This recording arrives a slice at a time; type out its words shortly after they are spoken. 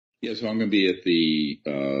Yeah, so I'm going to be at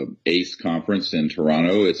the ACE conference in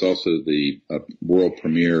Toronto. It's also the world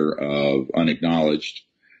premiere of Unacknowledged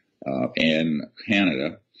in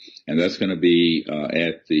Canada, and that's going to be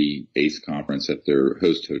at the ACE conference at their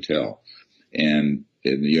host hotel. And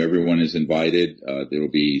everyone is invited. It'll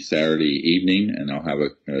be Saturday evening, and I'll have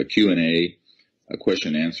a Q&A, a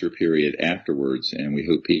question and answer period afterwards, and we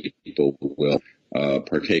hope people will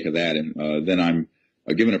partake of that. And then I'm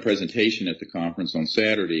giving a presentation at the conference on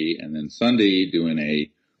Saturday, and then Sunday doing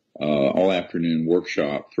a all-afternoon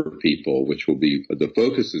workshop for people, which will be, the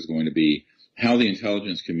focus is going to be how the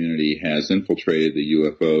intelligence community has infiltrated the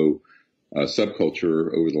UFO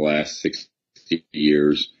subculture over the last 60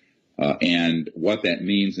 years, and what that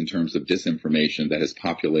means in terms of disinformation that has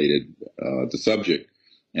populated the subject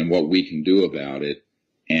and what we can do about it,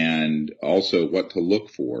 and also what to look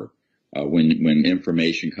for when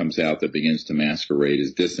information comes out that begins to masquerade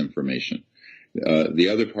as disinformation. The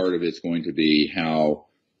other part of it's going to be how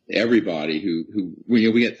everybody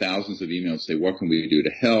we get thousands of emails say, what can we do to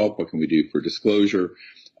help? What can we do for disclosure?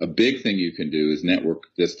 A big thing you can do is network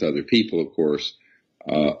this to other people, of course.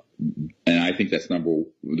 And I think that's the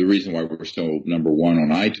reason why we're still number one on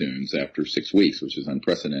iTunes after 6 weeks, which is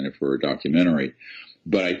unprecedented for a documentary.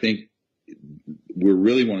 But I think we're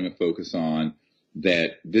really wanting to focus on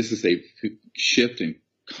that this is a shift in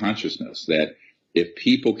consciousness, that if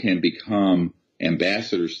people can become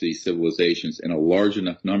ambassadors to these civilizations in a large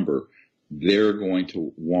enough number, they're going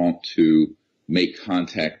to want to make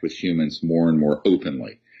contact with humans more and more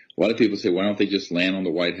openly. A lot of people say, why don't they just land on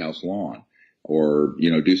the White House lawn or,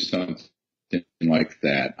 do something like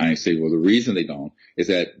that? I say, well, the reason they don't is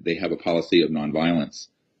that they have a policy of nonviolence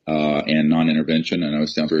and non-intervention. I know it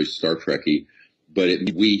sounds very Star Trek-y,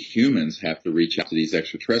 but we humans have to reach out to these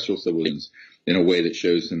extraterrestrial civilizations in a way that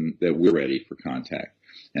shows them that we're ready for contact.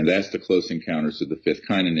 And that's the Close Encounters of the Fifth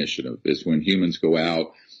Kind initiative, is when humans go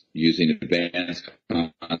out using advanced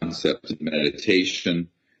concepts of meditation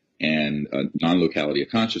and non-locality of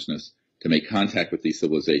consciousness to make contact with these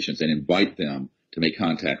civilizations and invite them to make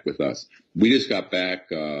contact with us. We just got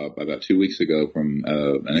back about 2 weeks ago from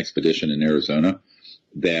an expedition in Arizona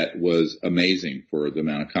that was amazing for the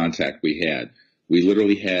amount of contact we had. We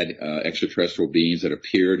literally had extraterrestrial beings that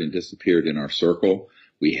appeared and disappeared in our circle.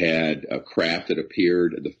 We had a craft that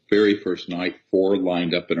appeared the very first night, 4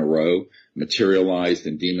 lined up in a row, materialized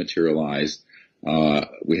and dematerialized.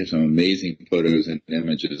 We have some amazing photos and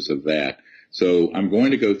images of that. So I'm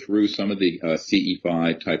going to go through some of the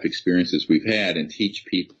CE5 type experiences we've had and teach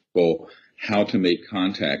people how to make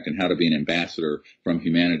contact and how to be an ambassador from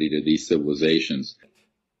humanity to these civilizations.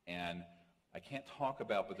 And I can't talk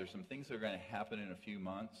about, but there's some things that are going to happen in a few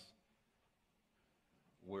months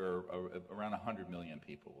where around 100 million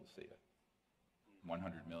people will see it.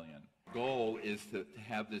 100 million. The goal is to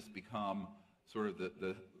have this become sort of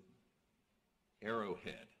the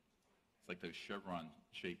arrowhead. It's like those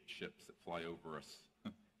chevron-shaped ships that fly over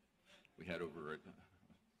us. We had over at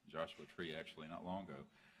Joshua Tree actually not long ago.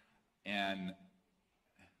 And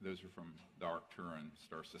those are from the Arcturan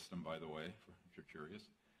star system, by the way, if you're curious.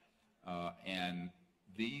 And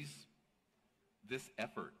this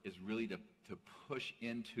effort is really to push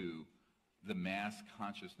into the mass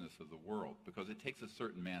consciousness of the world, because it takes a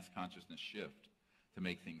certain mass consciousness shift to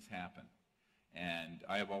make things happen. And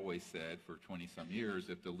I have always said for 20-some years,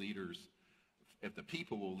 if the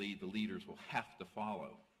people will lead, the leaders will have to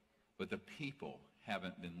follow. But the people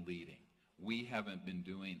haven't been leading. We haven't been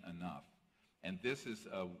doing enough. And this is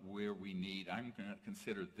where we need, I'm going to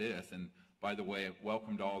consider this, and by the way,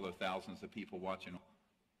 welcome to all the thousands of people watching.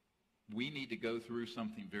 We need to go through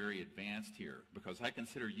something very advanced here, because I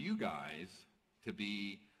consider you guys to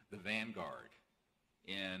be the vanguard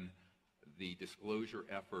in the disclosure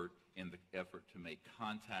effort, in the effort to make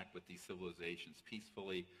contact with these civilizations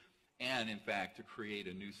peacefully, and in fact to create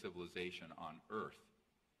a new civilization on Earth.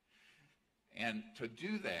 And to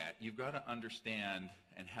do that, you've got to understand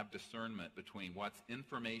and have discernment between what's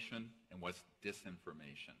information and what's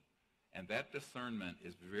disinformation. And that discernment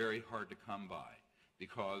is very hard to come by,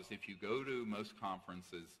 because if you go to most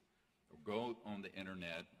conferences or go on the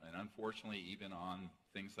internet, and unfortunately even on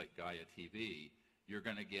things like Gaia TV, you're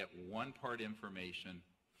going to get 1 part information,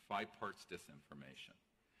 5 parts disinformation.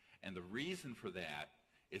 And the reason for that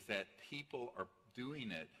is that people are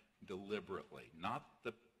doing it deliberately, not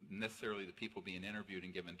necessarily the people being interviewed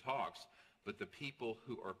and given talks, but the people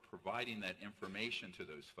who are providing that information to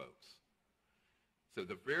those folks. So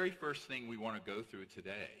the very first thing we want to go through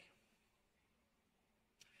today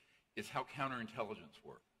is how counterintelligence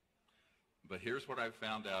works. But here's what I've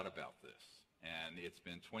found out about this. And it's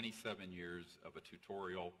been 27 years of a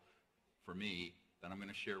tutorial for me that I'm going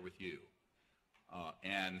to share with you.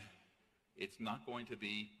 And it's not going to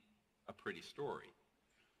be a pretty story.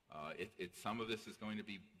 Some of this is going to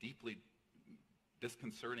be deeply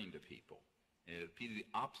disconcerting to people. It'll be the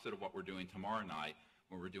opposite of what we're doing tomorrow night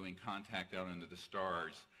when we're doing contact out into the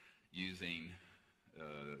stars using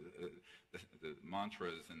the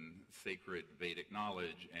mantras and sacred Vedic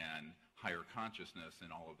knowledge and higher consciousness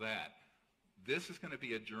and all of that. This is going to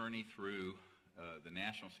be a journey through the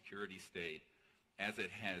national security state as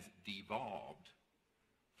it has devolved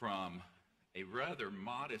from a rather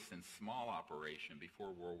modest and small operation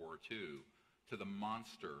before World War II to the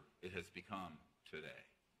monster it has become today.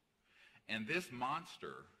 And this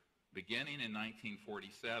monster, beginning in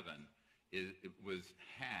 1947, it was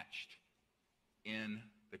hatched in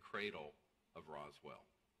the cradle of Roswell.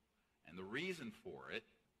 And the reason for it,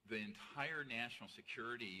 the entire national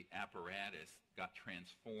security apparatus got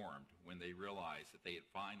transformed when they realized that they had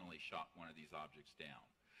finally shot one of these objects down.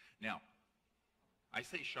 Now, I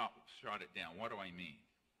say shot it down. What do I mean?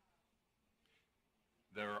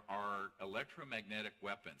 There are electromagnetic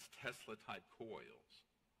weapons, Tesla-type coils,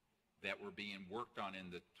 that were being worked on in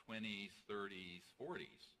the 20s, 30s,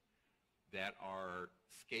 40s that are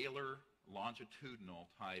scalar, longitudinal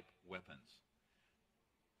type weapons.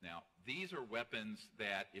 Now, these are weapons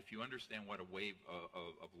that, if you understand what a wave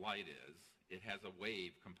of light is, it has a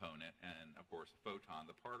wave component and, of course, a photon,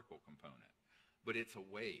 the particle component. But it's a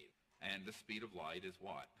wave. And the speed of light is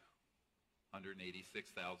what?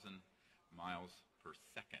 186,000 miles per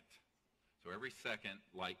second. So every second,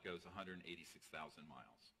 light goes 186,000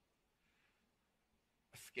 miles.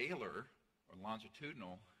 A scalar, or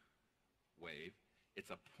longitudinal wave, it's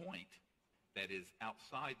a point that is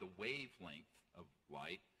outside the wavelength of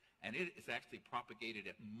light, and it is actually propagated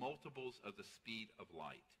at multiples of the speed of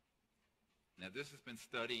light. Now, this has been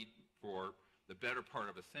studied for the better part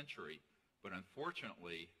of a century, but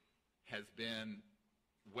unfortunately has been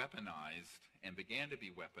weaponized and began to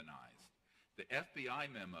be weaponized. The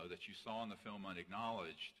FBI memo that you saw in the film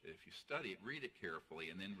Unacknowledged, if you study it, read it carefully,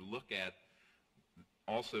 and then look at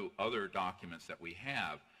also other documents that we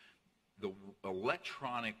have, the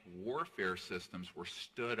electronic warfare systems were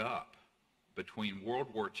stood up between World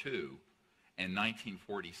War II and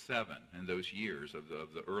 1947, in those years of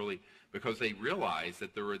the early, because they realized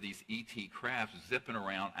that there were these ET crafts zipping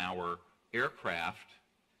around our aircraft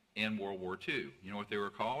in World War II. You know what they were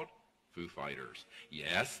called? Foo Fighters.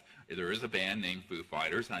 Yes, there is a band named Foo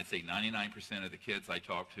Fighters, and I'd say 99% of the kids I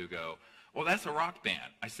talk to go, well, that's a rock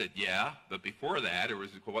band. I said, yeah, but before that, it was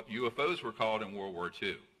what UFOs were called in World War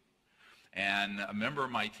II. And a member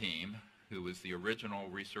of my team, who was the original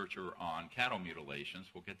researcher on cattle mutilations,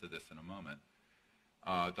 we'll get to this in a moment,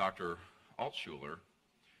 Dr. Altshuler,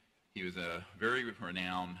 he was a very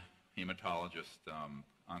renowned hematologist,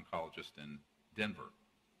 oncologist in Denver,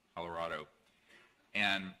 Colorado.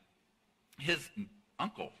 And his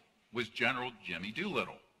uncle was General Jimmy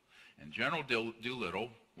Doolittle. And General Doolittle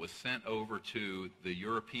was sent over to the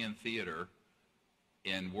European theater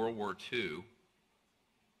in World War II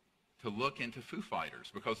to look into Foo Fighters,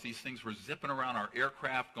 because these things were zipping around our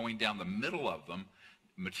aircraft, going down the middle of them,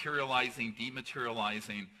 materializing,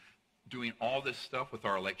 dematerializing, doing all this stuff with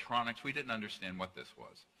our electronics. We didn't understand what this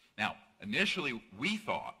was. Now, initially, we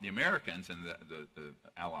thought, the Americans and the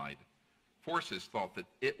Allied forces thought that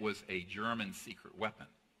it was a German secret weapon.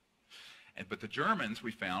 But the Germans,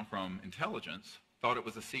 we found from intelligence, thought it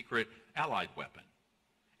was a secret Allied weapon.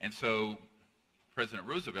 And so President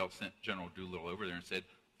Roosevelt sent General Doolittle over there and said,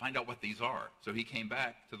 find out what these are. So he came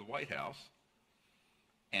back to the White House,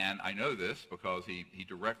 and I know this because he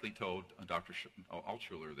directly told Dr.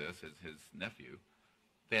 Altshuler this, as his nephew,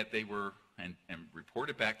 that they were, and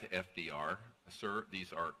reported back to FDR, sir,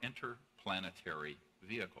 these are interplanetary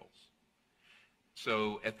vehicles.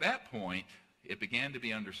 So at that point, it began to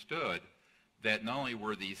be understood that not only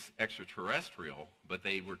were these extraterrestrial, but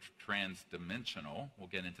they were transdimensional. We'll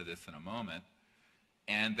get into this in a moment.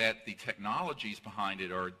 And that the technologies behind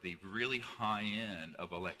it are the really high end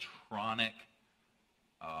of electronic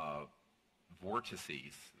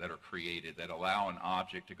vortices that are created that allow an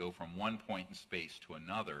object to go from one point in space to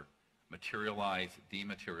another, materialize,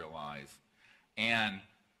 dematerialize,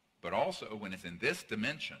 but also when it's in this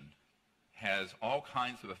dimension, has all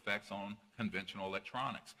kinds of effects on conventional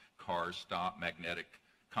electronics. Cars stop, magnetic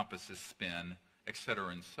compasses spin, etc.,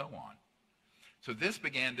 and so on. So this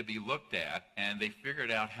began to be looked at, and they figured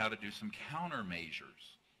out how to do some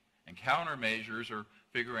countermeasures. And countermeasures are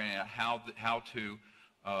figuring out how to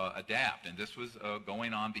adapt, and this was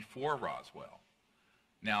going on before Roswell.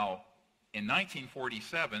 Now, in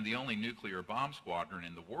 1947, the only nuclear bomb squadron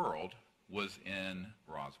in the world was in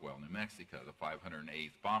Roswell, New Mexico, the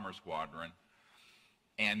 508th Bomber Squadron,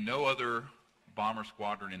 and no other bomber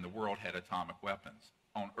squadron in the world had atomic weapons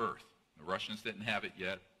on Earth. The Russians didn't have it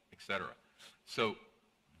yet, etc. So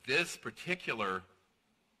this particular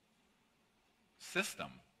system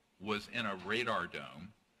was in a radar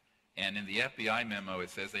dome, and in the FBI memo it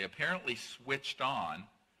says they apparently switched on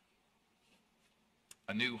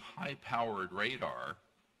a new high-powered radar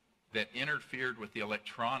that interfered with the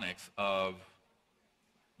electronics of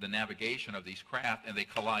the navigation of these craft, and they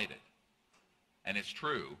collided. And it's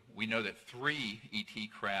true. We know that 3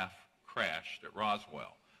 ET craft crashed at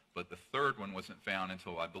Roswell, but the third one wasn't found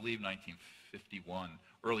until, I believe, 1951,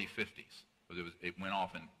 early 50s. It went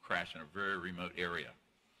off and crashed in a very remote area.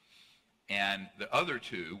 And the other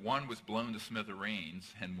 2, one was blown to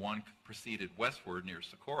smithereens, and one proceeded westward near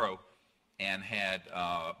Socorro and had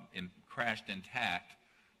crashed intact,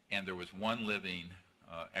 and there was one living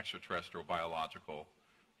extraterrestrial biological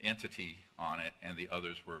entity on it, and the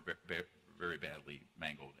others were very badly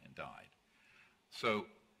mangled and died. So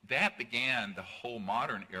that began the whole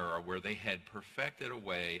modern era where they had perfected a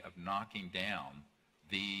way of knocking down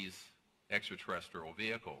these extraterrestrial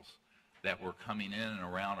vehicles that were coming in and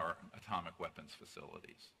around our atomic weapons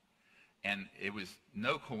facilities. And it was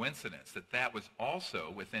no coincidence that that was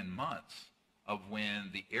also within months of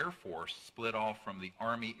when the Air Force split off from the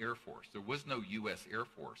Army Air Force. There was no U.S. Air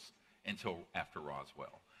Force until after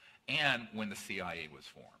Roswell, and when the CIA was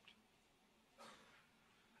formed.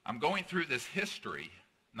 I'm going through this history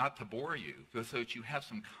not to bore you, but so that you have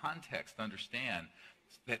some context to understand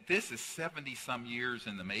that this is 70-some years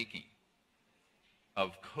in the making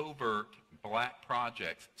of covert black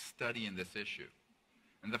projects studying this issue.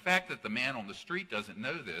 And the fact that the man on the street doesn't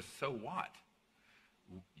know this, so what?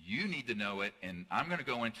 You need to know it, and I'm going to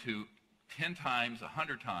go into 10 times,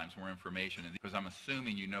 100 times more information because I'm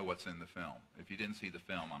assuming you know what's in the film. If you didn't see the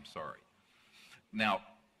film, I'm sorry. Now,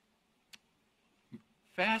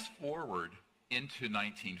 fast forward into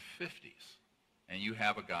 1950s, and you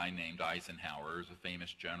have a guy named Eisenhower, who's a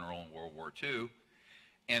famous general in World War II,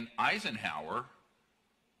 and Eisenhower,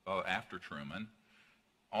 after Truman,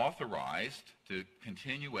 authorized the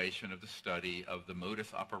continuation of the study of the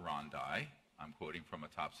modus operandi. I'm quoting from a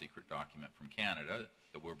top secret document from Canada,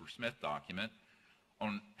 the Wilbur-Smith document,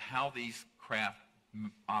 on how these craft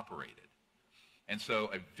operated. And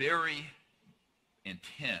so a very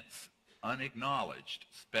intense, unacknowledged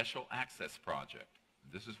special access project,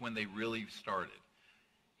 this is when they really started,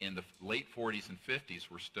 in the late 40s and 50s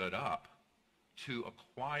were stood up to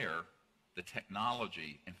acquire the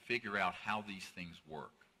technology and figure out how these things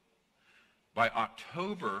work. By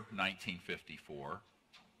October 1954,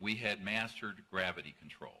 we had mastered gravity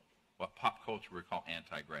control, what pop culture would call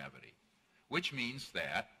anti-gravity, which means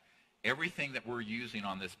that everything that we're using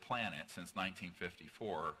on this planet since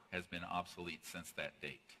 1954 has been obsolete since that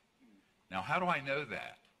date. Now, how do I know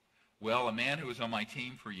that? Well, a man who was on my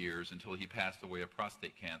team for years until he passed away of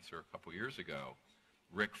prostate cancer a couple years ago,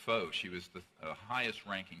 Rick Foch, he was the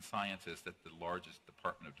highest-ranking scientist at the largest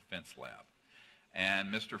Department of Defense lab.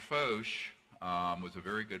 And Mr. Foch was a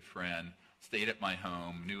very good friend, stayed at my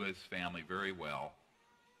home, knew his family very well,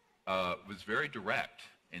 was very direct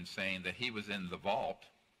in saying that he was in the vault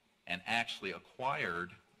and actually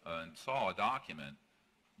acquired and saw a document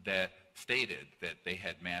that stated that they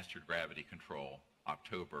had mastered gravity control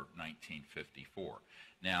October 1954.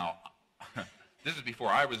 Now, this is before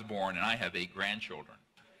I was born, and I have 8 grandchildren.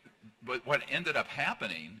 But what ended up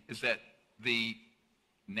happening is that the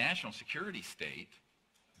national security state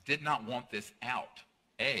did not want this out.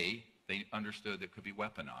 A, they understood it could be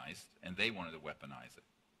weaponized, and they wanted to weaponize it,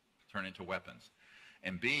 turn it into weapons.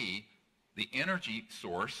 And B, the energy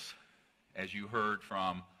source, as you heard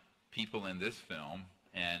from people in this film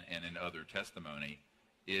and in other testimony,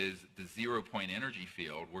 is the zero-point energy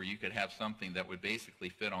field, where you could have something that would basically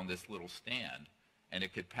fit on this little stand, and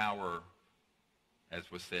it could power,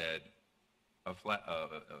 as was said, a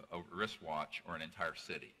wristwatch or an entire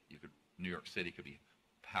city. New York City could be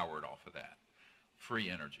powered off of that. Free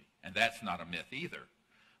energy. And that's not a myth either.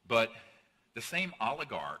 But the same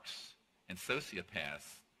oligarchs and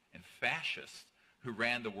sociopaths and fascists who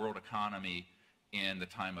ran the world economy in the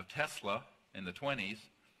time of Tesla in the 20s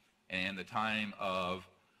and the time of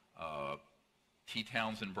T.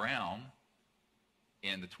 Townsend Brown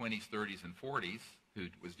in the 20s, 30s, and 40s, who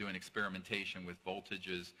was doing experimentation with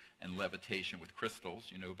voltages and levitation with crystals.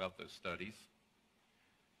 You know about those studies.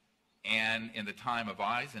 And in the time of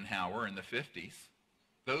Eisenhower in the 50s,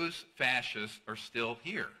 those fascists are still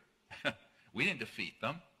here. We didn't defeat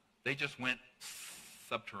them. They just went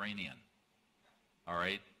subterranean. All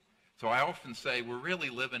right? So I often say we're really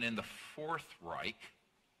living in the Fourth Reich.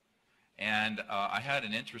 And I had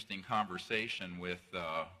an interesting conversation with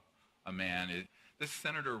a man. This is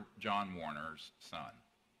Senator John Warner's son,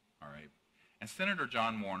 all right? And Senator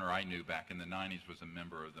John Warner, I knew back in the 90s, was a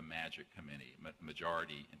member of the MAGIC Committee,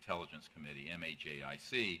 Majority Intelligence Committee,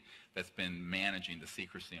 MAJIC, that's been managing the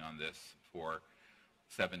secrecy on this for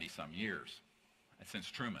 70-some years, since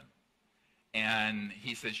Truman. And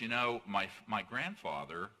he says, you know, my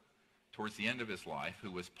grandfather, towards the end of his life,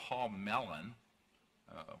 who was Paul Mellon,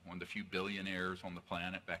 one of the few billionaires on the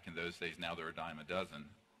planet back in those days, now they're a dime a dozen.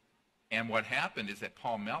 And what happened is that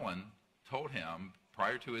Paul Mellon told him,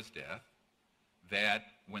 prior to his death, that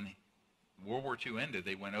when World War II ended,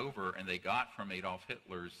 they went over and they got from Adolf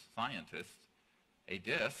Hitler's scientists a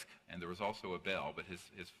disc, and there was also a bell, but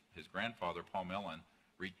his grandfather, Paul Mellon,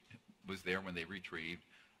 was there when they retrieved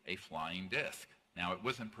a flying disc. Now, it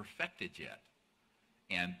wasn't perfected yet.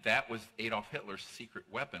 And that was Adolf Hitler's secret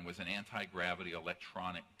weapon, was an anti-gravity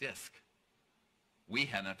electronic disc. We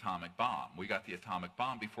had an atomic bomb. We got the atomic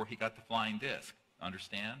bomb before he got the flying disc.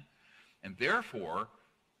 Understand? And therefore,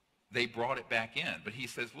 they brought it back in. But he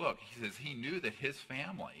says, look, he says he knew that his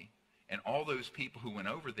family and all those people who went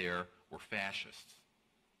over there were fascists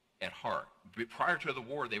at heart. But prior to the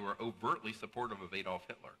war, they were overtly supportive of Adolf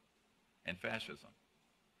Hitler and fascism,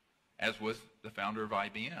 as was the founder of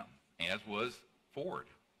IBM, as was Ford,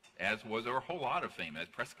 as was a whole lot of famous,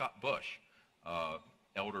 Prescott Bush,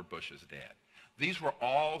 Elder Bush's dad. These were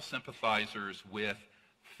all sympathizers with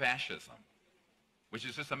fascism, which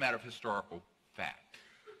is just a matter of historical fact.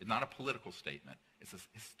 It's not a political statement. It's a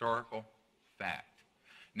historical fact.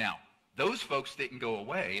 Now, those folks didn't go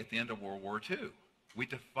away at the end of World War II. We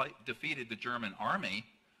defeated the German army.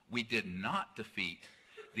 We did not defeat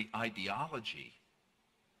the ideology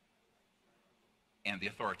and the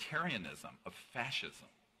authoritarianism of fascism.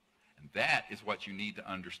 And that is what you need to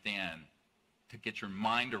understand to get your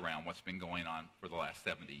mind around what's been going on for the last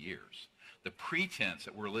 70 years. The pretense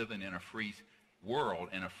that we're living in a free world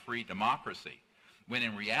and a free democracy, when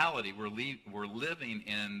in reality we're living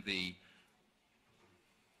in the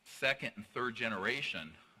second and third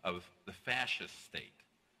generation of the fascist state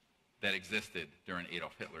that existed during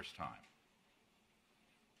Adolf Hitler's time.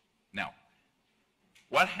 Now,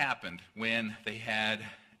 what happened when they had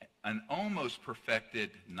an almost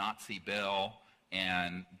perfected Nazi bell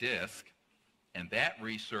and disc, and that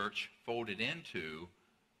research folded into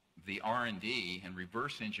the R&D and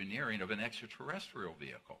reverse engineering of an extraterrestrial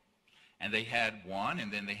vehicle? And they had one,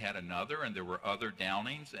 and then they had another, and there were other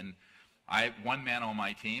downings. And I have one man on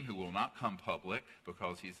my team who will not come public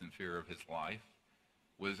because he's in fear of his life,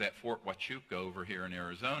 was at Fort Huachuca over here in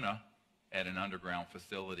Arizona, at an underground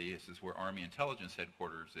facility. This is where Army Intelligence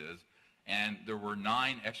Headquarters is. And there were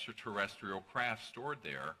 9 extraterrestrial craft stored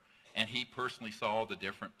there. And he personally saw the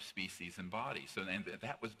different species and bodies. So and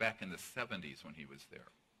that was back in the 70s when he was there.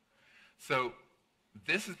 So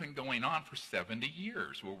this has been going on for 70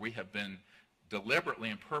 years, where we have been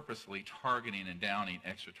deliberately and purposely targeting and downing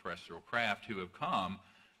extraterrestrial craft who have come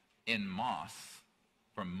en masse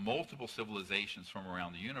from multiple civilizations from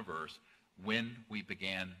around the universe when we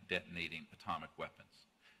began detonating atomic weapons.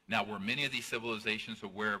 Now, were many of these civilizations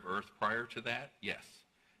aware of Earth prior to that? Yes.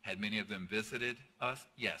 Had many of them visited us?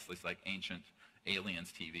 Yes. It's like Ancient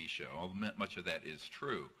Aliens TV show. Much of that is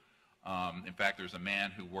true. In fact, there's a man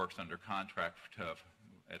who works under contract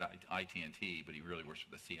at IT&T, but he really works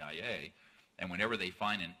for the CIA. And whenever they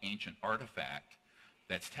find an ancient artifact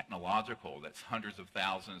that's technological, that's hundreds of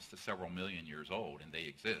thousands to several million years old, and they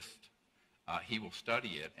exist, he will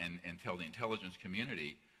study it and tell the intelligence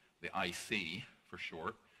community, the IC for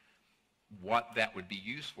short, what that would be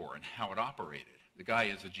used for and how it operated. The guy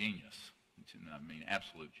is a genius. I mean,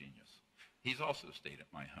 absolute genius. He's also stayed at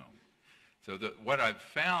my home. So what I've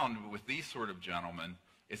found with these sort of gentlemen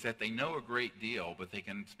is that they know a great deal, but they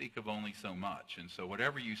can speak of only so much. And so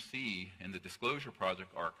whatever you see in the Disclosure Project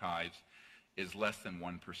archives is less than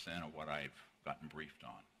 1% of what I've gotten briefed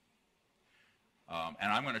on.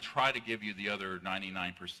 And I'm going to try to give you the other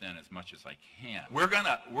 99% as much as I can. We're going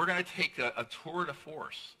to take a tour de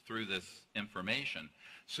force through this information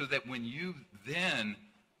so that when you then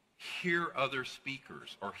hear other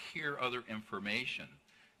speakers or hear other information,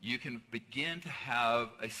 you can begin to have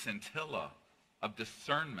a scintilla of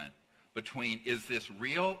discernment between, is this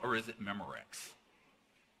real or is it Memorex?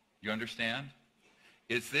 You understand?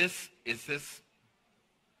 Is this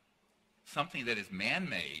something that is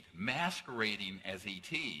man-made, masquerading as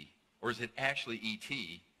ET, or is it actually ET,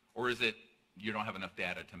 or is it you don't have enough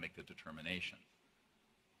data to make the determination?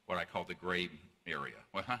 What I call the gray area.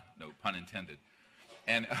 Well, no pun intended.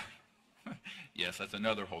 And Yes, that's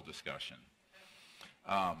another whole discussion.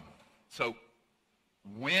 So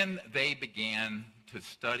when they began to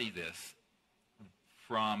study this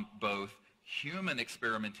from both human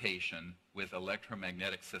experimentation with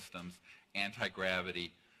electromagnetic systems,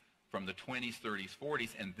 anti-gravity, from the 20s, 30s, 40s,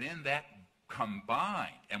 and then that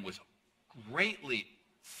combined and was greatly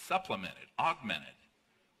supplemented,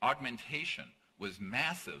 augmentation was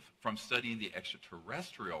massive from studying the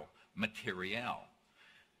extraterrestrial material.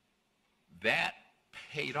 That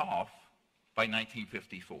paid off by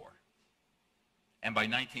 1954. And by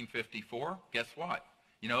 1954, guess what?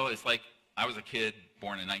 You know, it's like I was a kid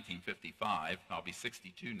born in 1955. I'll be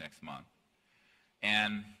 62 next month.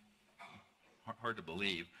 And hard to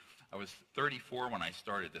believe, I was 34 when I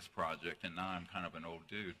started this project, and now I'm kind of an old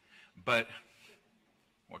dude. But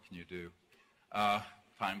what can you do?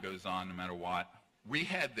 Time goes on no matter what. We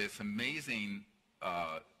had this amazing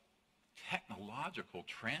technological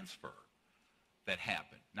transfer that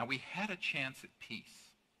happened. Now, we had a chance at peace.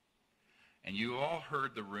 And you all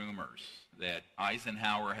heard the rumors that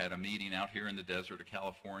Eisenhower had a meeting out here in the desert of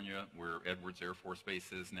California where Edwards Air Force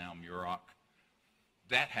Base is now, Muroc.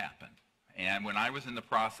 That happened. And when I was in the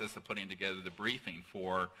process of putting together the briefing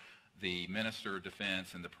for the Minister of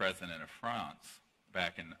Defense and the President of France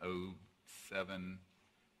back in 07,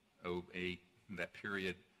 08, that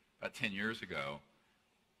period, about 10 years ago,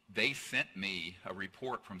 they sent me a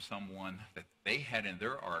report from someone that they had in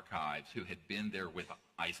their archives who had been there with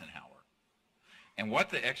Eisenhower. And what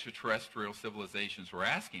the extraterrestrial civilizations were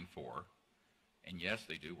asking for, and yes,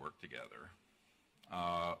 they do work together,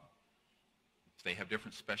 they have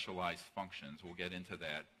different specialized functions. We'll get into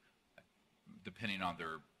that depending on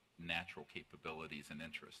their natural capabilities and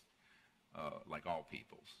interests, like all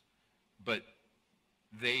peoples. But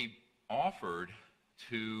they offered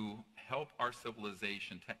to help our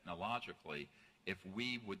civilization technologically if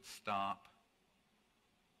we would stop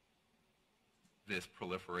this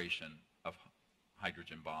proliferation of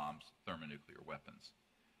hydrogen bombs, thermonuclear weapons.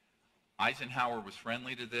 Eisenhower was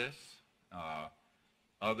friendly to this.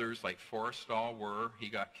 Others, like Forrestal, were. He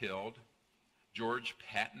got killed. George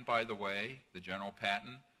Patton, by the way, the General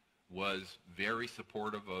Patton, was very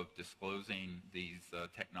supportive of disclosing these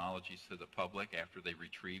technologies to the public after they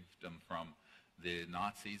retrieved them from the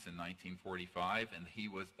Nazis in 1945, and he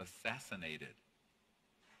was assassinated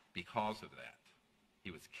because of that.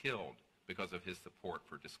 He was killed because of his support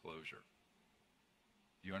for disclosure.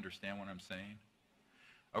 Do you understand what I'm saying?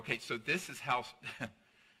 Okay, so this is how,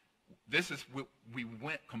 we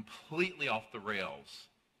went completely off the rails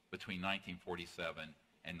between 1947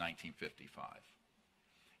 and 1955.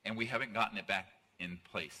 And we haven't gotten it back in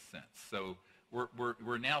place since. So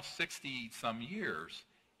we're now 60-some years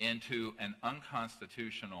into an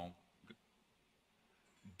unconstitutional,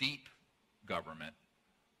 deep government.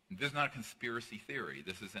 This is not a conspiracy theory.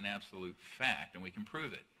 This is an absolute fact, and we can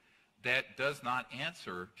prove it. That does not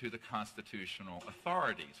answer to the constitutional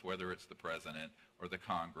authorities, whether it's the president or the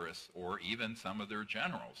Congress or even some of their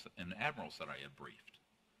generals and admirals that I have briefed.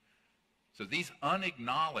 So these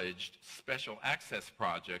unacknowledged special access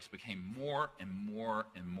projects became more and more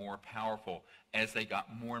and more powerful as they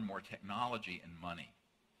got more and more technology and money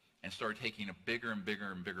and started taking a bigger and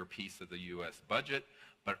bigger and bigger piece of the U.S. budget,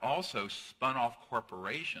 but also spun off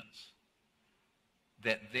corporations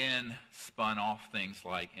that then spun off things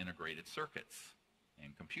like integrated circuits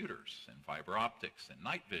and computers and fiber optics and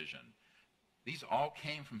night vision. These all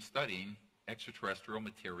came from studying extraterrestrial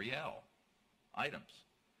material items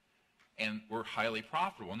and were highly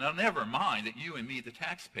profitable. Now, never mind that you and me, the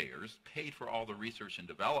taxpayers, paid for all the research and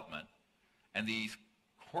development, and these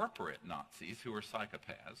corporate Nazis, who are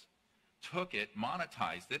psychopaths, took it,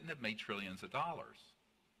 monetized it, and have made trillions of dollars.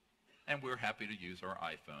 And we're happy to use our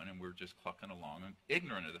iPhone, and we're just clucking along and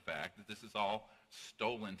ignorant of the fact that this is all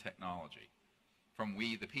stolen technology from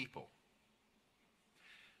we the people.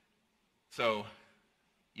 So,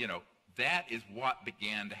 you know, that is what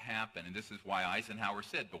began to happen, and this is why Eisenhower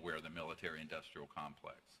said, beware the military-industrial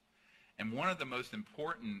complex. And one of the most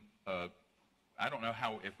important, I don't know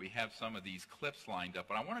how, if we have some of these clips lined up,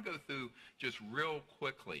 but I want to go through just real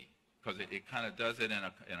quickly, because it kind of does it in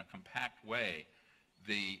a compact way,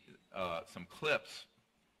 some clips.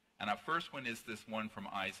 And our first one is this one from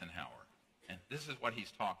Eisenhower, and this is what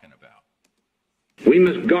he's talking about. We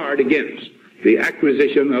must guard against the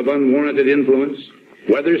acquisition of unwarranted influence,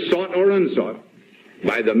 whether sought or unsought,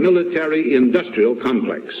 by the military-industrial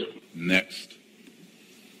complex. Next.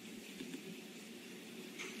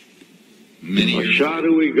 A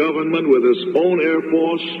shadowy government with its own Air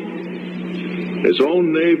Force, its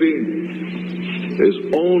own Navy,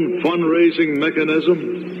 its own fundraising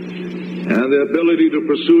mechanism, and the ability to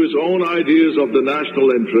pursue his own ideas of the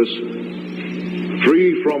national interest,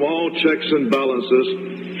 free from all checks and balances,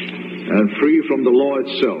 and free from the law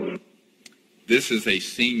itself. This is a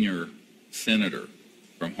senior senator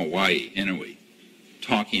from Hawaii, Inouye,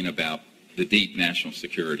 talking about the deep national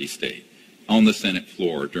security state on the Senate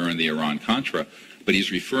floor during the Iran-Contra, but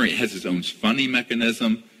he's referring, it has his own funding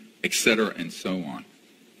mechanism, et cetera, and so on.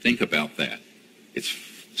 Think about that. It's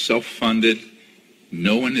self-funded.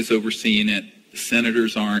 No one is overseeing it. The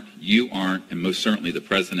senators aren't, you aren't, and most certainly the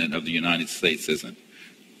President of the United States isn't.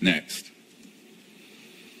 Next.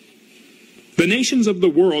 The nations of the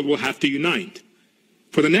world will have to unite,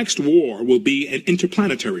 for the next war will be an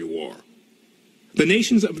interplanetary war. The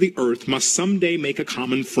nations of the Earth must someday make a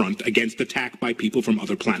common front against attack by people from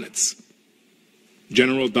other planets.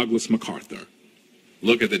 General Douglas MacArthur.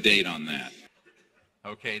 Look at the date on that.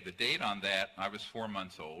 Okay, the date on that, I was 4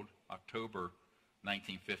 months old, October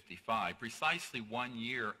 1955, precisely 1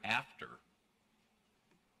 year after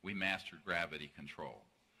we mastered gravity control.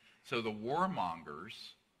 So the warmongers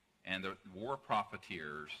and the war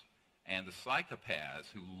profiteers and the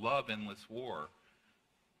psychopaths who love endless war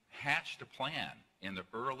hatched a plan in the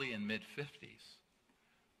early and mid-50s.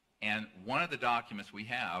 And one of the documents we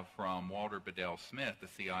have from Walter Bedell Smith, the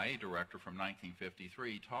CIA director from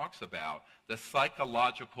 1953, talks about the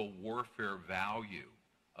psychological warfare value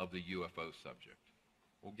of the UFO subject.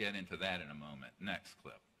 We'll get into that in a moment. Next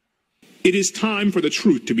clip. It is time for the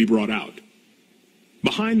truth to be brought out.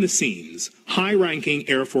 Behind the scenes, high-ranking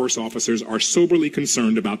Air Force officers are soberly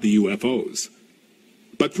concerned about the UFOs.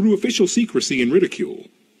 But through official secrecy and ridicule,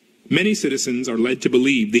 many citizens are led to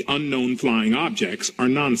believe the unknown flying objects are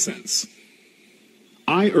nonsense.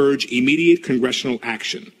 I urge immediate congressional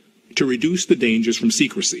action to reduce the dangers from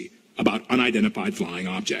secrecy about unidentified flying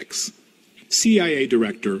objects. CIA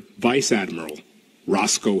Director, Vice Admiral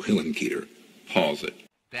Roscoe Hillenkoetter. Pause it.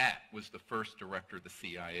 That was the first director the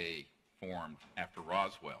CIA formed after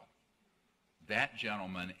Roswell. That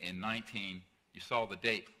gentleman in you saw the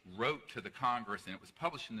date, wrote to the Congress, and it was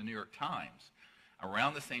published in the New York Times.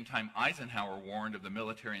 Around the same time, Eisenhower warned of the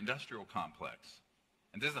military-industrial complex.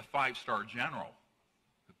 And this is a 5-star general,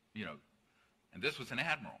 and this was an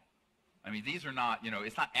admiral. I mean, these are not,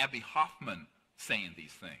 it's not Abby Hoffman saying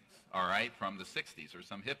these things, all right, from the 60s or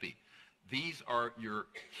some hippie. These are your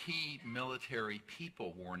key military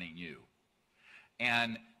people warning you.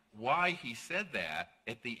 And why he said that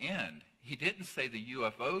at the end, he didn't say the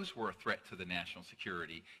UFOs were a threat to the national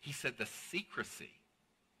security. He said the secrecy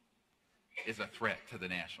is a threat to the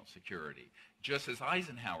national security, just as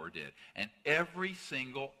Eisenhower did. And every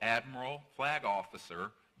single admiral, flag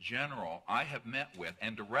officer, general I have met with,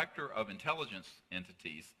 and director of intelligence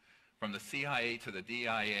entities, from the CIA to the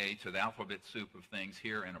DIA to the alphabet soup of things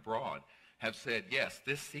here and abroad, have said, yes,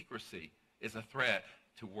 this secrecy is a threat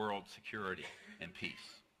to world security and peace,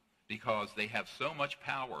 because they have so much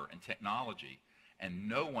power and technology, and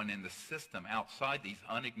no one in the system outside these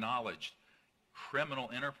unacknowledged criminal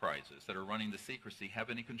enterprises that are running the secrecy have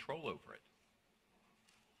any control over it.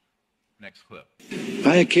 Next clip.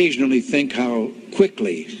 I occasionally think how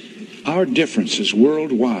quickly our differences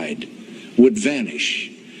worldwide would vanish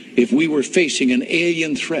if we were facing an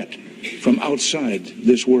alien threat from outside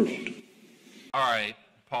this world. All right,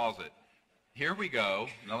 pause it. Here we go.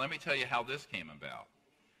 Now let me tell you how this came about.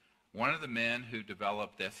 One of the men who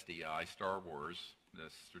developed SDI, Star Wars, the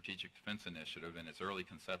Strategic Defense Initiative, in its early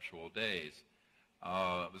conceptual days,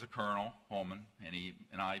 was a Colonel, Holman,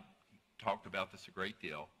 and I talked about this a great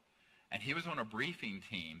deal. And he was on a briefing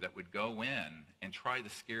team that would go in and try to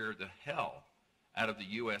scare the hell out of the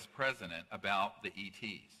U.S. president about the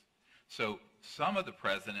ETs. So some of the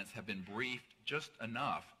presidents have been briefed just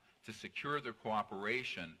enough to secure their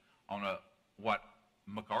cooperation on what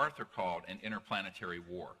MacArthur called an interplanetary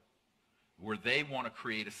war, where they want to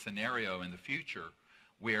create a scenario in the future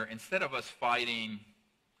where instead of us fighting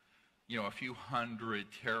a few hundred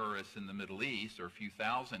terrorists in the Middle East, or a few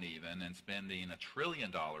thousand even, and spending $1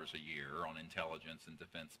 trillion a year on intelligence and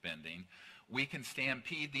defense spending, we can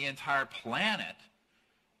stampede the entire planet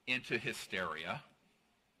into hysteria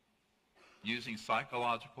using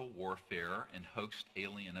psychological warfare and hoaxed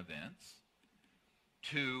alien events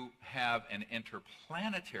to have an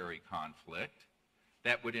interplanetary conflict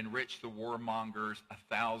that would enrich the warmongers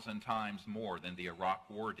 1,000 times more than the Iraq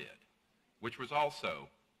War did, which was also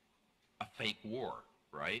a fake war,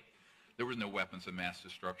 right? There was no weapons of mass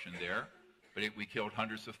destruction there, but we killed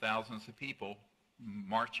hundreds of thousands of people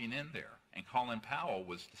marching in there. And Colin Powell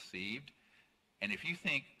was deceived. And if you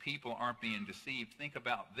think people aren't being deceived, think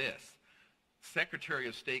about this. Secretary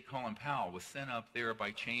of State Colin Powell was sent up there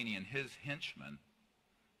by Cheney and his henchmen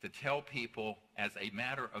to tell people as a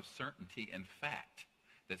matter of certainty and fact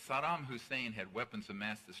that Saddam Hussein had weapons of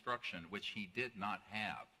mass destruction, which he did not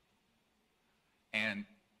have. And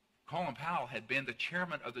Colin Powell had been the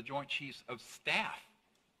chairman of the Joint Chiefs of Staff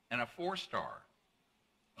and a 4-star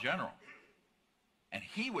general. And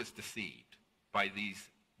he was deceived by these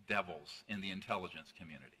devils in the intelligence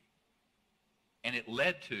community. And it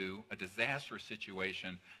led to a disastrous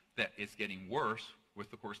situation that is getting worse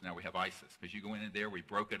with, of course, now we have ISIS. Because you go in there, we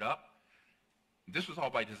broke it up. This was all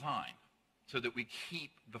by design, so that we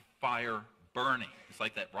keep the fire burning. It's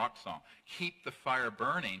like that rock song. Keep the fire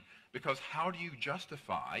burning, because how do you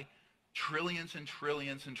justify trillions and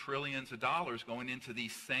trillions and trillions of dollars going into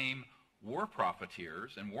these same war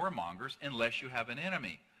profiteers and warmongers unless you have an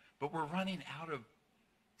enemy? But we're running out of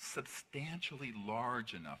substantially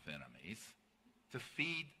large enough enemies to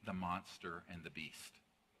feed the monster and the beast.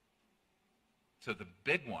 So the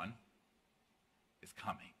big one is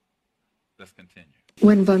coming. Let's continue.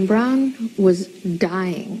 When von Braun was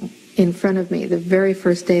dying in front of me, the very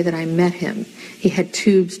first day that I met him, he had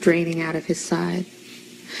tubes draining out of his side.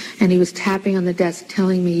 And he was tapping on the desk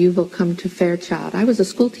telling me, "You will come to Fairchild." I was a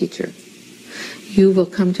school teacher. "You will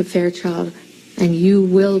come to Fairchild and you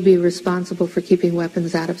will be responsible for keeping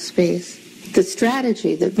weapons out of space." The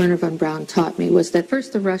strategy that Wernher von Braun taught me was that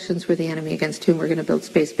first the Russians were the enemy against whom we're going to build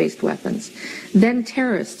space-based weapons. Then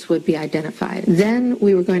terrorists would be identified. Then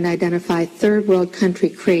we were going to identify third world country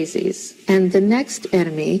crazies. And the next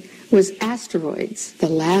enemy was asteroids. The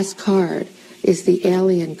last card is the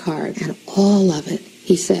alien card. And all of it,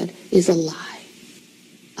 he said, is a lie.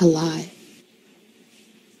 A lie.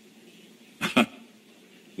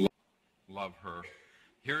 Love her.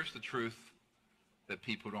 Here's the truth that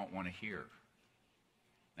people don't want to hear.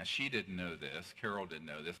 Now, she didn't know this, Carol didn't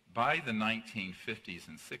know this. By the 1950s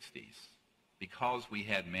and 60s, because we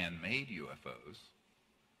had man-made UFOs,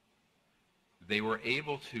 they were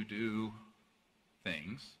able to do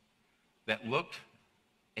things that looked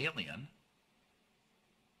alien,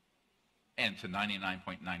 and to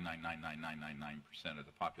 99.9999999% of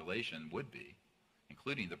the population would be,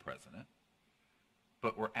 including the president,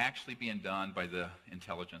 but were actually being done by the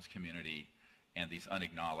intelligence community and these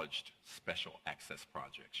unacknowledged special access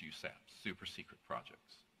projects, USAPs, super secret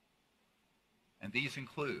projects. And these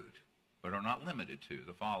include, but are not limited to,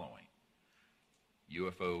 the following: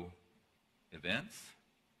 UFO events,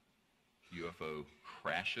 UFO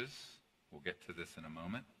crashes, we'll get to this in a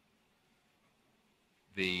moment,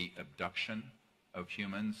 the abduction of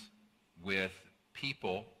humans with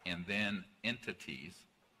people and then entities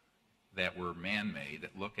that were man-made,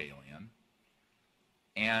 that look alien,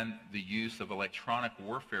 and the use of electronic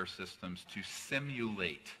warfare systems to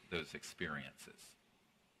simulate those experiences,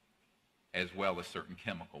 as well as certain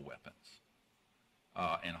chemical weapons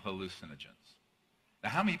and hallucinogens. Now,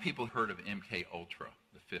 how many people heard of MK Ultra,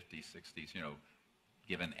 the 50s, 60s,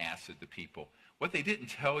 giving acid to people? What they didn't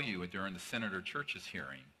tell you during the Senator Church's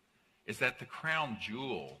hearing is that the crown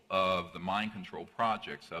jewel of the mind control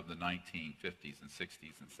projects of the 1950s and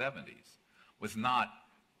 60s and 70s was not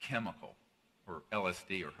chemical or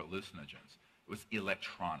LSD or hallucinogens. It was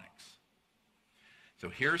electronics. So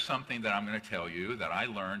here's something that I'm going to tell you that I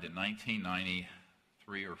learned in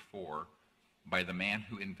 1993 or 4 by the man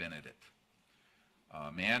who invented it.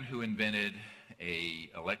 A man who invented an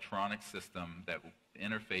electronic system that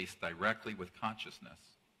interfaced directly with consciousness.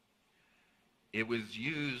 It was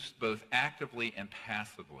used both actively and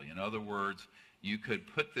passively. In other words, you could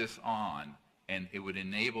put this on and it would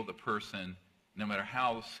enable the person, no matter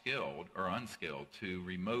how skilled or unskilled, to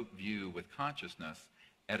remote view with consciousness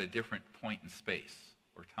at a different point in space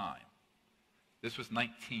or time. This was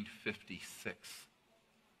 1956.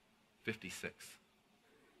 56.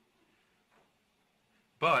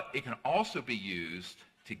 But it can also be used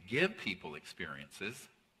to give people experiences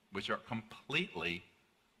which are completely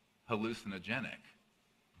hallucinogenic,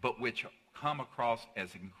 but which come across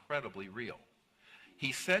as incredibly real.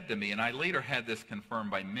 He said to me, and I later had this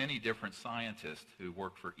confirmed by many different scientists who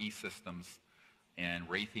worked for E-Systems and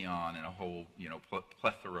Raytheon and a whole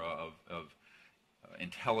plethora of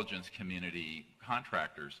intelligence community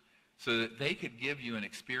contractors, so that they could give you an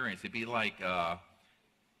experience. It'd be like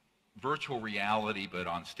virtual reality, but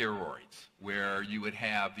on steroids, where you would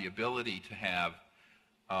have the ability to have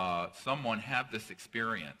someone have this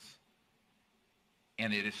experience,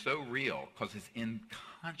 and it is so real because it's in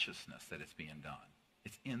consciousness that it's being done.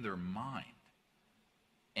 It's in their mind.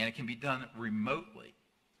 And it can be done remotely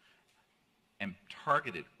and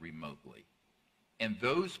targeted remotely. And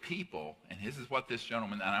those people, and this is what this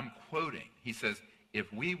gentleman, and I'm quoting, he says,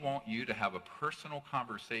 "If we want you to have a personal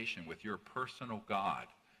conversation with your personal God,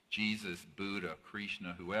 Jesus, Buddha,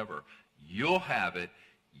 Krishna, whoever, you'll have it.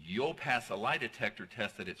 You'll pass a lie detector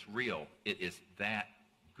test that it's real. It is that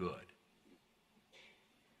good.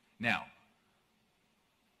 Now,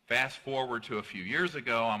 fast forward to a few years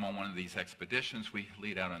ago, I'm on one of these expeditions. We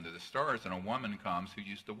lead out under the stars, and a woman comes who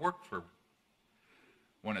used to work for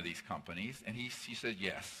one of these companies, and she said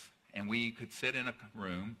yes. And we could sit in a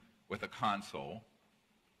room with a console,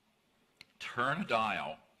 turn a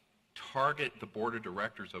dial, target the board of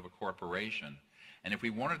directors of a corporation, and if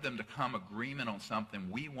we wanted them to come agreement on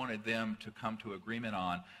something we wanted them to come to agreement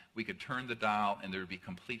on, we could turn the dial and there would be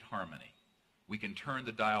complete harmony. We can turn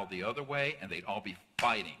the dial the other way and they'd all be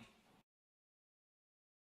fighting.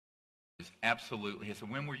 Absolutely. He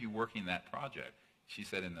said, when were you working that project? She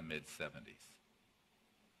said in the mid-70s.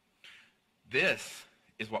 This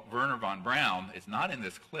is what Wernher von Braun, is not in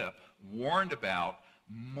this clip, warned about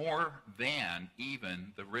more than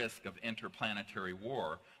even the risk of interplanetary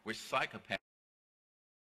war, which psychopaths.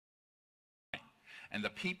 And the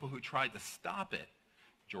people who tried to stop it,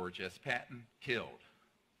 George S. Patton, killed.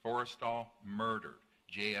 Forrestal, murdered.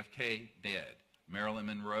 JFK, dead. Marilyn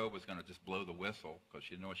Monroe was going to just blow the whistle because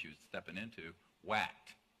she didn't know what she was stepping into,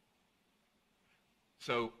 whacked.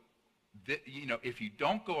 So, you know, if you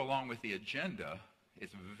don't go along with the agenda,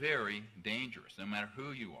 it's very dangerous, no matter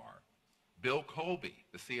who you are. Bill Colby,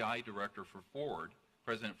 the CIA director for Ford,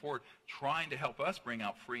 President Ford, trying to help us bring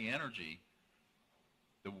out free energy.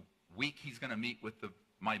 The week he's going to meet with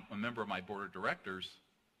a member of my board of directors,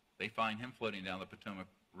 they find him floating down the Potomac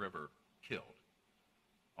River, killed.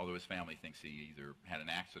 Although his family thinks he either had an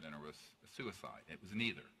accident or was a suicide. It was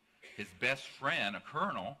neither. His best friend, a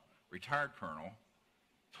colonel, retired colonel,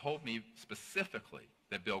 told me specifically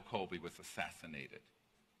that Bill Colby was assassinated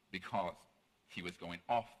because he was going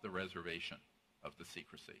off the reservation of the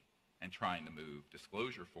secrecy and trying to move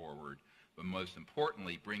disclosure forward, but most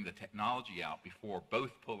importantly, bring the technology out before both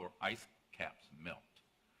polar ice caps melt.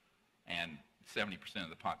 And 70% of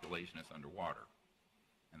the population is underwater.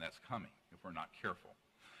 And that's coming if we're not careful.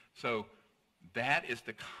 So that is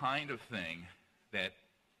the kind of thing that,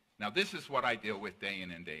 now this is what I deal with day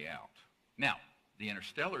in and day out. Now, the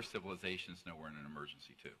interstellar civilizations know we're in an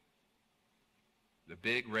emergency too. The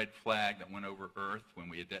big red flag that went over Earth when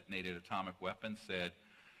we had detonated atomic weapons said,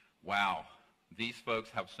 wow, these folks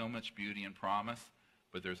have so much beauty and promise,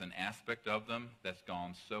 but there's an aspect of them that's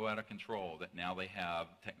gone so out of control that now they have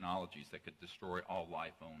technologies that could destroy all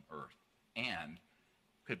life on Earth and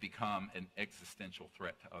could become an existential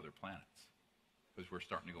threat to other planets because we're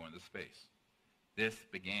starting to go into space. This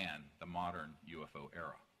began the modern UFO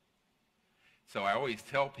era. So I always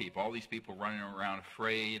tell people, all these people running around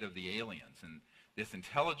afraid of the aliens, and this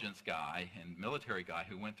intelligence guy and military guy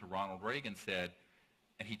who went to Ronald Reagan said,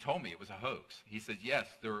 and he told me it was a hoax. He said, yes,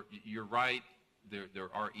 you're right, there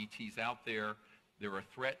are ETs out there, they're a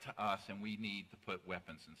threat to us, and we need to put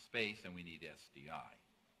weapons in space, and we need SDI,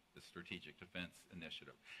 the Strategic Defense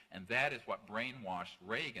Initiative. And that is what brainwashed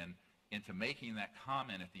Reagan into making that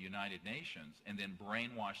comment at the United Nations, and then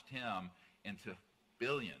brainwashed him into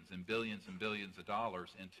billions and billions and billions of dollars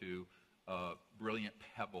into brilliant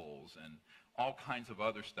pebbles and all kinds of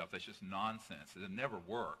other stuff that's just nonsense. It never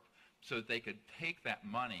worked. So that they could take that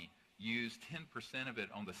money, use 10% of it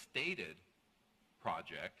on the stated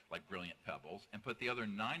project, like brilliant pebbles, and put the other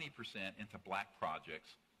 90% into black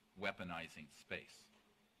projects, weaponizing space.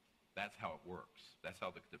 That's how it works. That's how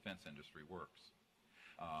the defense industry works.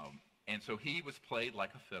 And so he was played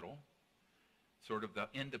like a fiddle, sort of the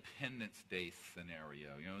Independence Day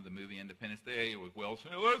scenario. You know, the movie Independence Day with Will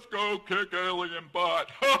Smith, let's go kick alien butt.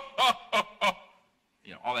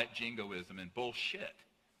 You know, all that jingoism and bullshit.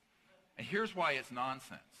 And here's why it's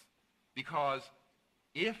nonsense. Because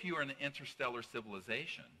if you are an interstellar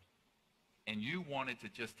civilization and you wanted to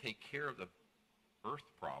just take care of the Earth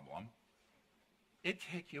problem, it'd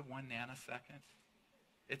take you 1 nanosecond.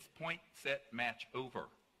 It's point, set, match, over.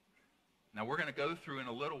 Now we're going to go through in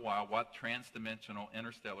a little while what transdimensional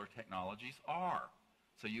interstellar technologies are.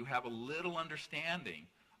 So you have a little understanding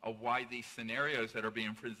of why these scenarios that are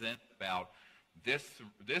being presented about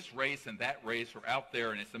this race and that race are out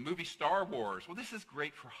there, and it's the movie Star Wars. Well, this is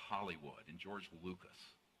great for Hollywood and George Lucas.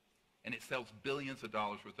 And it sells billions of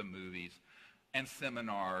dollars worth of movies and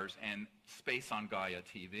seminars and space on Gaia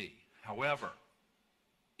TV. However,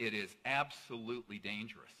 it is absolutely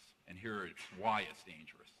dangerous. And here is why it's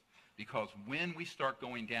dangerous. Because when we start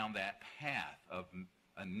going down that path of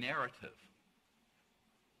a narrative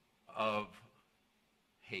of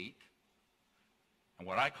hate, and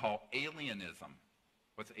what I call alienism.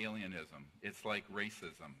 What's alienism? It's like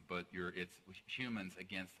racism, but it's humans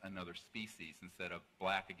against another species instead of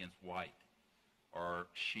black against white. or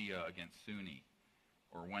Shia against Sunni,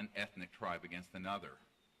 or one ethnic tribe against another,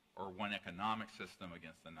 or one economic system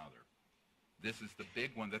against another. This is the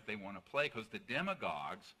big one that they want to play, because the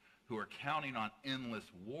demagogues who are counting on endless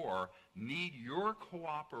war need your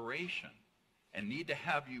cooperation and need to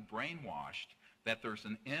have you brainwashed that there's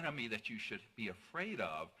an enemy that you should be afraid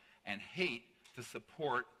of and hate to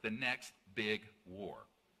support the next big war.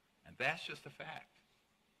 And that's just a fact.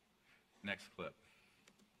 Next clip.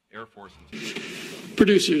 Air Force and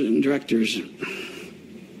producers and directors.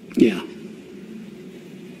 Yeah.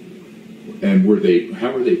 And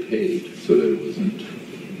how were they paid so that it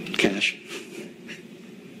wasn't Cash.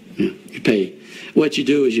 Yeah. You pay. What you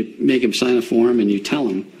do is you make them sign a form and you tell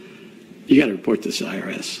them, you got to report this to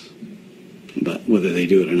IRS. But whether they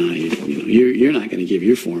do it or not, you're not going to give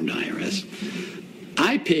your form to IRS.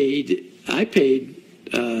 I paid. I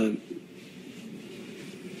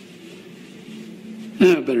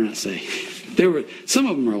better not say. Some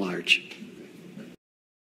of them are large.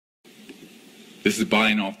 This is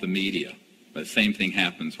buying off the media. The same thing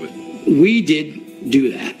happens with... We did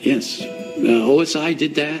do that, yes. OSI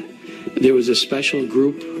did that. There was a special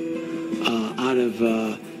group out of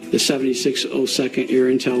the 7602nd Air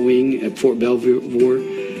Intel Wing at Fort Belvoir.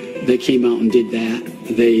 They came out and did that.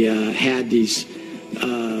 They had these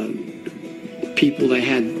people that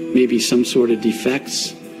had maybe some sort of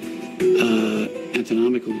defects,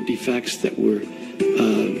 anatomical defects that were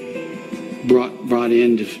brought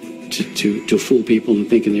in to fool people into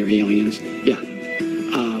thinking they're aliens. Yeah.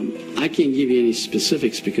 I can't give you any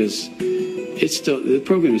specifics because the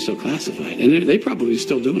program is still classified, and they probably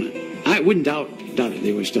still doing it. I wouldn't doubt it.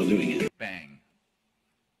 They were still doing it. Bang.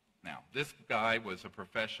 Now, this guy was a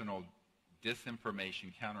professional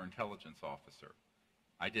disinformation counterintelligence officer.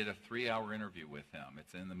 I did a 3-hour interview with him.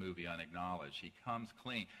 It's in the movie Unacknowledged. He comes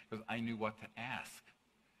clean because I knew what to ask.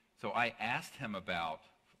 So I asked him about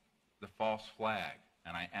the false flag,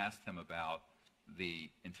 and I asked him about the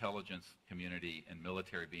intelligence community and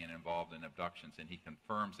military being involved in abductions, and he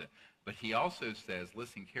confirms it. But he also says,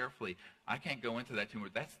 listen carefully, I can't go into that too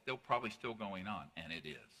much. That's probably still going on, and it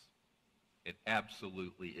is. It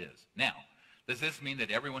absolutely is. Now, does this mean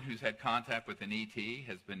that everyone who's had contact with an ET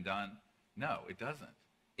has been done? No, it doesn't.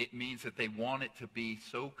 It means that they want it to be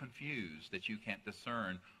so confused that you can't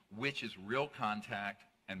discern which is real contact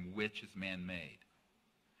and which is man-made.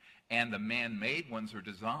 And the man-made ones are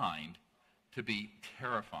designed to be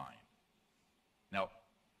terrifying. Now,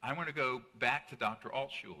 I want to go back to Dr.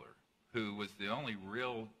 Altshuler, who was the only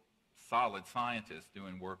real solid scientist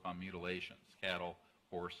doing work on mutilations, cattle,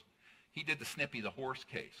 horse. He did the Snippy the horse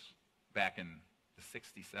case back in the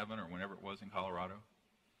 67 or whenever it was in Colorado.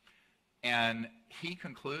 And he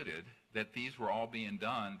concluded that these were all being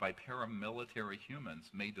done by paramilitary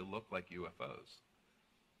humans made to look like UFOs.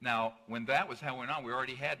 Now, when that was how it went on, we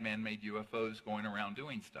already had man-made UFOs going around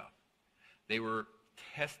doing stuff. They were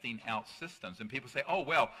testing out systems. And people say, oh,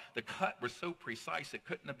 well, the cut was so precise, it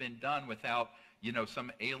couldn't have been done without,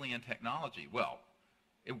 some alien technology. Well,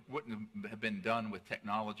 it wouldn't have been done with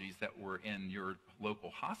technologies that were in your local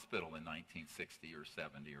hospital in 1960 or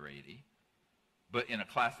 70 or 80. But in a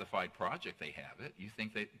classified project, they have it. You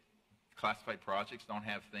think that classified projects don't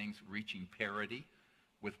have things reaching parity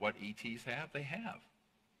with what ETs have? They have.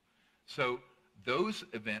 So those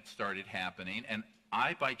events started happening, and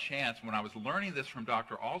I, by chance, when I was learning this from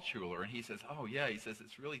Dr. Altshuler, and he says, oh, yeah, he says,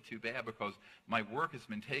 it's really too bad because my work has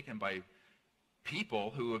been taken by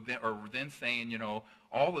people who are then saying,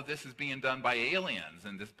 all of this is being done by aliens,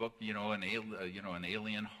 and this book, an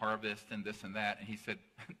alien harvest and this and that. And he said,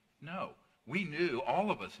 no, we knew, all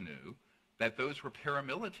of us knew, that those were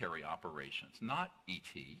paramilitary operations, not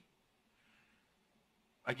ET.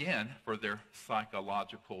 Again, for their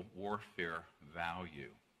psychological warfare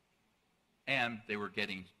value. And they were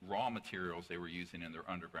getting raw materials they were using in their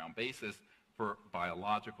underground bases for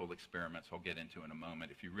biological experiments I'll get into in a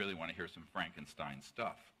moment if you really want to hear some Frankenstein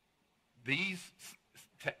stuff. These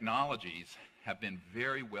technologies have been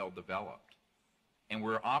very well developed and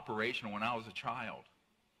were operational when I was a child.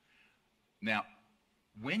 Now,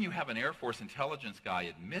 when you have an Air Force intelligence guy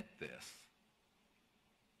admit this,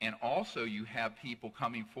 and also you have people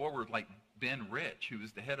coming forward like Ben Rich, who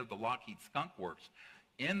is the head of the Lockheed Skunk Works.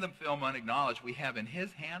 In the film Unacknowledged, we have in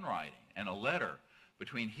his handwriting and a letter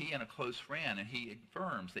between he and a close friend, and he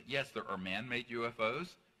affirms that, yes, there are man-made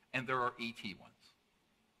UFOs and there are ET ones.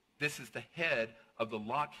 This is the head of the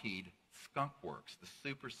Lockheed Skunk Works, the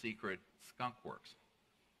super secret Skunk Works.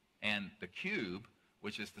 And the Cube,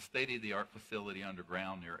 which is the state-of-the-art facility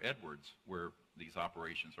underground near Edwards, where these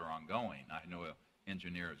operations are ongoing. I know an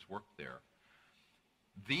engineer has worked there.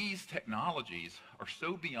 these technologies are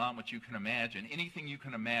so beyond what you can imagine. Anything you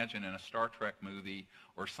can imagine in a Star Trek movie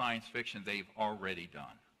or science fiction, they've already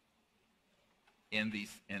done in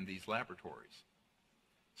these laboratories.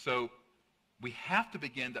 So we have to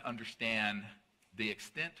begin to understand the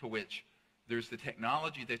extent to which there's the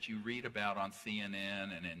technology that you read about on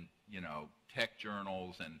CNN and in, tech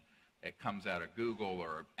journals, and it comes out of Google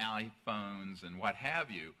or iPhones and what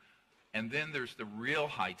have you. And then there's the real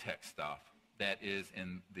high-tech stuff that is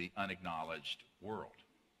in the unacknowledged world.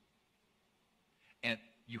 And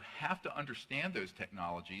you have to understand those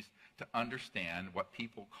technologies to understand what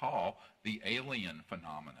people call the alien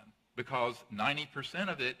phenomenon, because 90%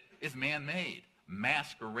 of it is man-made,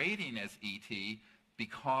 masquerading as ET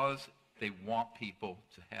because they want people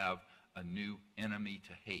to have a new enemy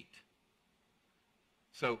to hate.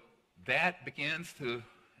 So that begins to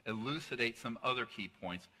elucidate some other key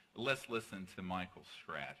points. Let's listen to Michael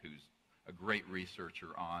Stratt, who's a great researcher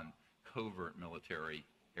on covert military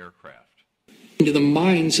aircraft. Into the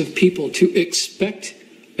minds of people to expect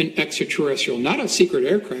an extraterrestrial, not a secret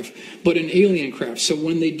aircraft, but an alien craft. So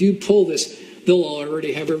when they do pull this, they'll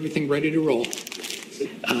already have everything ready to roll.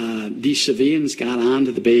 These civilians got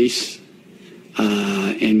onto the base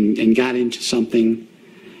and got into something,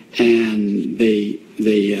 and they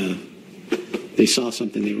saw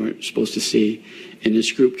something they weren't supposed to see, and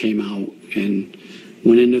this group came out and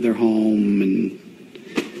went into their home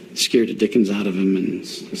and scared the dickens out of them and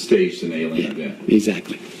staged an alien event.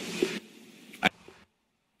 Exactly.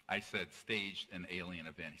 I said staged an alien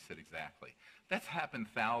event. He said exactly. That's happened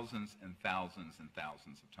thousands and thousands and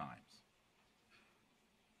thousands of times.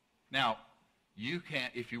 Now, you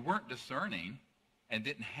can't, if you weren't discerning and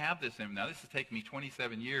didn't have this, now this has taken me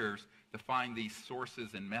 27 years to find these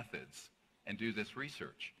sources and methods and do this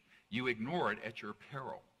research. You ignore it at your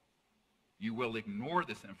peril. You will ignore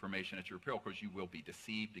this information at your peril because you will be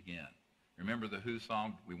deceived again. Remember the Who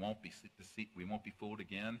song, we won't be fooled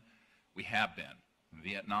again? We have been.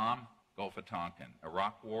 Vietnam, Gulf of Tonkin,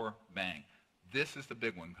 Iraq War, bang. This is the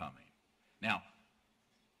big one coming. Now,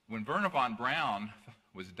 when Wernher von Braun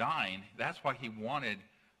was dying, that's why he wanted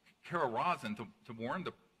Carol Rosin to warn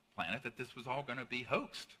the planet that this was all going to be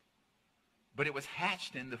hoaxed. But it was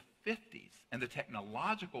hatched in the 50s, and the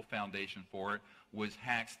technological foundation for it was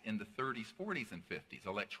hatched in the 30s, 40s, and 50s,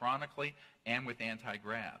 electronically and with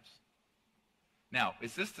anti-gravs. Now,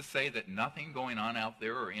 is this to say that nothing going on out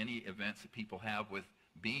there or any events that people have with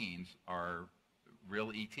beings are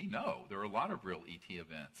real ET? No, there are a lot of real ET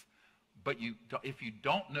events. But if you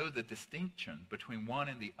don't know the distinction between one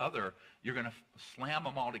and the other, you're going to slam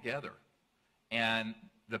them all together. And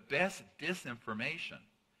the best disinformation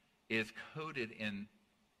is coded in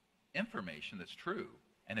information that's true,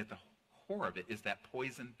 and at the core of it is that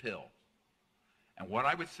poison pill. And what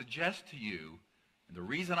I would suggest to you, and the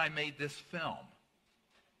reason I made this film,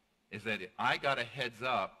 is that I got a heads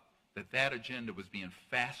up that that agenda was being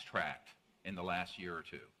fast-tracked in the last year or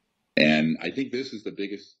two. And I think this is the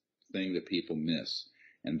biggest thing that people miss,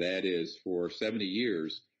 and that is for 70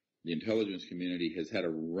 years, the intelligence community has had a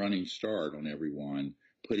running start on everyone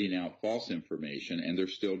putting out false information, and they're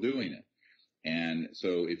still doing it. And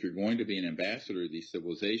so if you're going to be an ambassador of these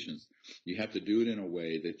civilizations, you have to do it in a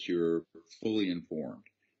way that you're fully informed.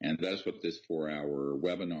 And that's what this 4-hour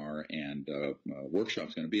webinar and workshop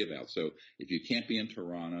is going to be about. So if you can't be in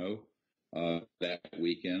Toronto that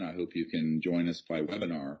weekend, I hope you can join us by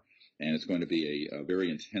webinar. And it's going to be a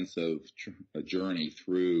very intensive journey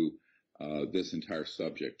through this entire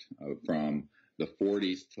subject from the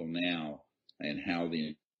 40s till now, and how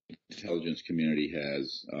the intelligence community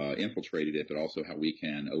has infiltrated it, but also how we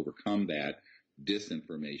can overcome that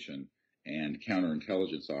disinformation and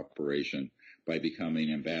counterintelligence operation by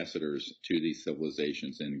becoming ambassadors to these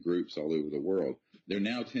civilizations in groups all over the world. There are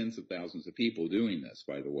now tens of thousands of people doing this,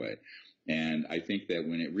 by the way. And I think that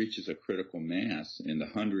when it reaches a critical mass in the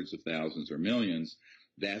hundreds of thousands or millions,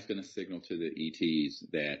 that's going to signal to the ETs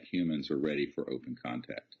that humans are ready for open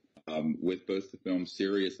contact. With both the films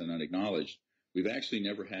Serious and Unacknowledged, we've actually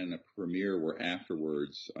never had a premiere where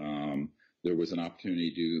afterwards there was an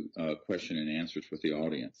opportunity to do question and answers with the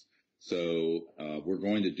audience. So we're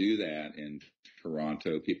going to do that in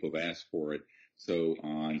Toronto. People have asked for it. So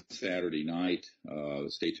on Saturday night,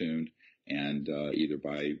 stay tuned, and either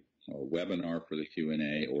by webinar for the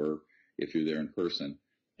Q&A or if you're there in person.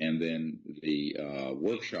 And then the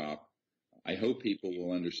workshop, I hope people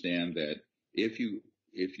will understand that if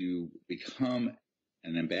you become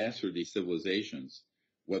an ambassador to these civilizations,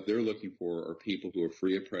 what they're looking for are people who are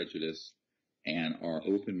free of prejudice and are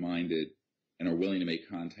open-minded and are willing to make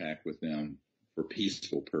contact with them for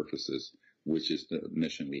peaceful purposes. which is the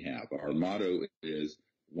mission we have. Our motto is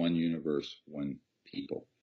one universe, one people.